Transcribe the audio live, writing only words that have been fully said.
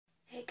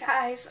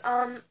Guys,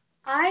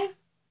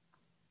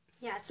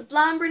 it's a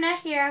Blonde Brunette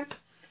here.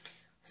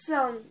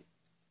 So,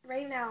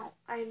 right now,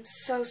 I'm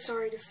so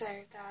sorry to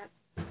say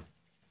that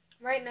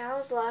right now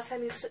is the last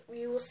time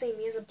you will see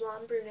me as a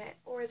Blonde Brunette,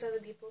 or as other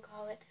people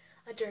call it,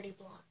 a dirty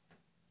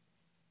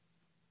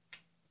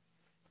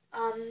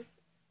blonde.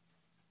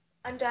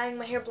 I'm dyeing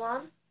my hair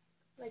blonde,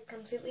 like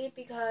completely,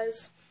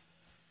 because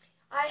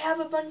I have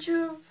a bunch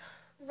of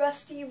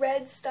rusty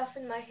red stuff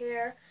in my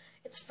hair.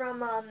 It's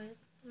from,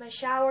 my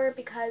shower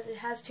because it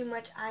has too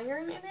much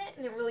iron in it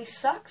and it really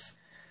sucks.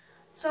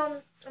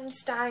 So I'm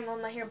just dyeing all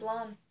my hair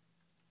blonde.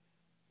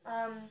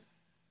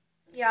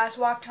 Yeah, I just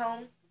walked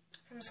home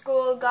from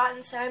school, got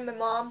inside, my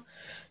mom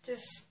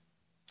just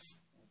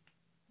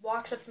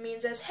walks up to me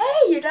and says,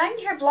 "Hey, you're dyeing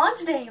your hair blonde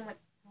today." I'm like,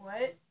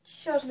 "What?"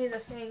 She shows me the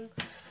thing.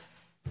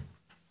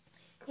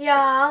 Yeah,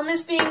 I'll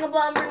miss being a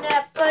Blonde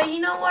Brunette, but you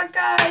know what,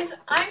 guys?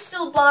 I'm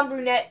still a Blonde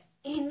Brunette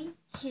in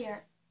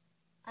here.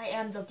 I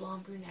am the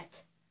Blonde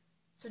Brunette.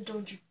 So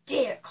don't you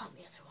dare call me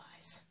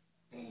otherwise.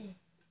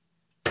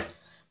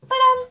 But,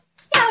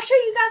 yeah, I'll show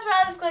you guys what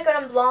I look like when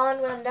I'm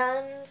blonde, when I'm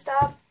done and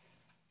stuff.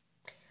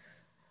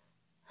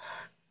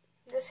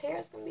 This hair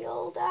is going to be a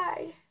little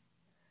dyed.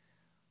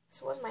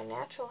 This was my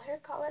natural hair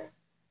color.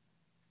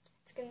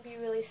 It's going to be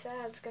really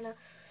sad. It's going to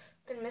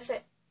miss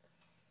it.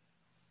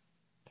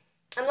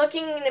 I'm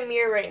looking in a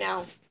mirror right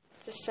now.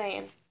 Just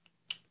saying.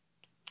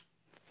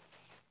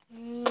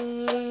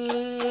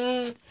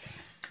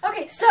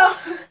 Okay, so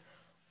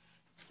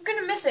I'm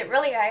gonna miss it,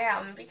 really I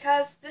am,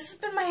 because this has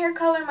been my hair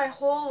color my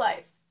whole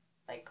life.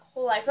 Like,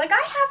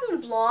 I have been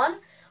blonde,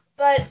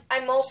 but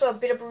I'm also a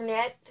bit of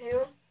brunette,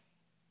 too.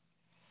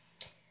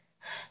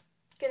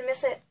 Gonna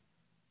miss it.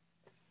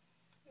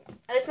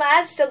 At least my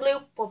eyes are still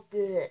blue.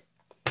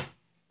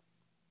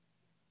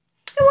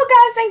 Well,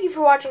 guys, thank you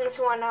for watching this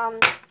one.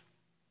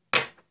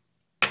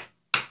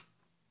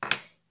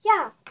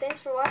 Yeah,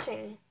 thanks for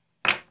watching.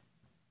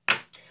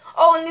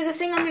 Oh, and there's a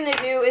thing I'm going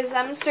to do is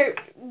I'm going to start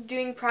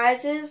doing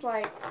prizes,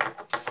 like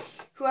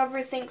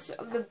whoever thinks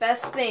of the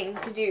best thing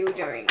to do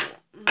during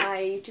my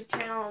YouTube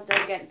channel,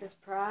 they'll get this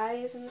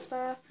prize and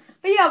stuff.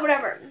 But yeah,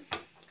 whatever.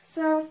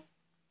 So,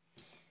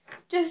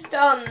 just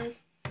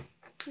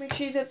make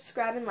sure you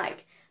subscribe and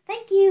like.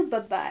 Thank you,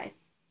 bye-bye.